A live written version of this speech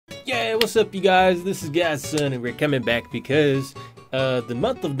Yeah, what's up, you guys? This is Godson, and we're coming back because the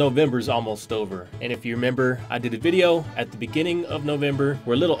month of November is almost over. And if you remember, I did a video at the beginning of November.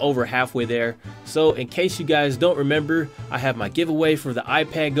 We're a little over halfway there. So in case you guys don't remember, I have my giveaway for the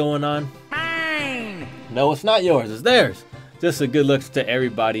iPad going on. Mine! No, it's not yours, it's theirs. Just a good luck to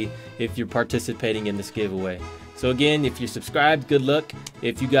everybody if you're participating in this giveaway. So again, if you're subscribed, good luck.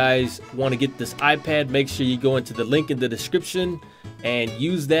 If you guys want to get this iPad, make sure you go into the link in the description and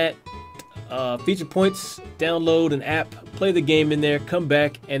use that feature points, download an app, play the game in there, come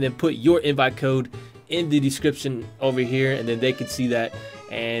back, and then put your invite code in the description over here, and then they can see that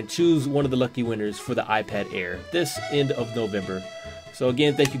and choose one of the lucky winners for the iPad Air this end of November. So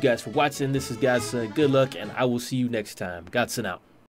again, thank you guys for watching. This is Godson. Good luck, and I will see you next time. Godson out.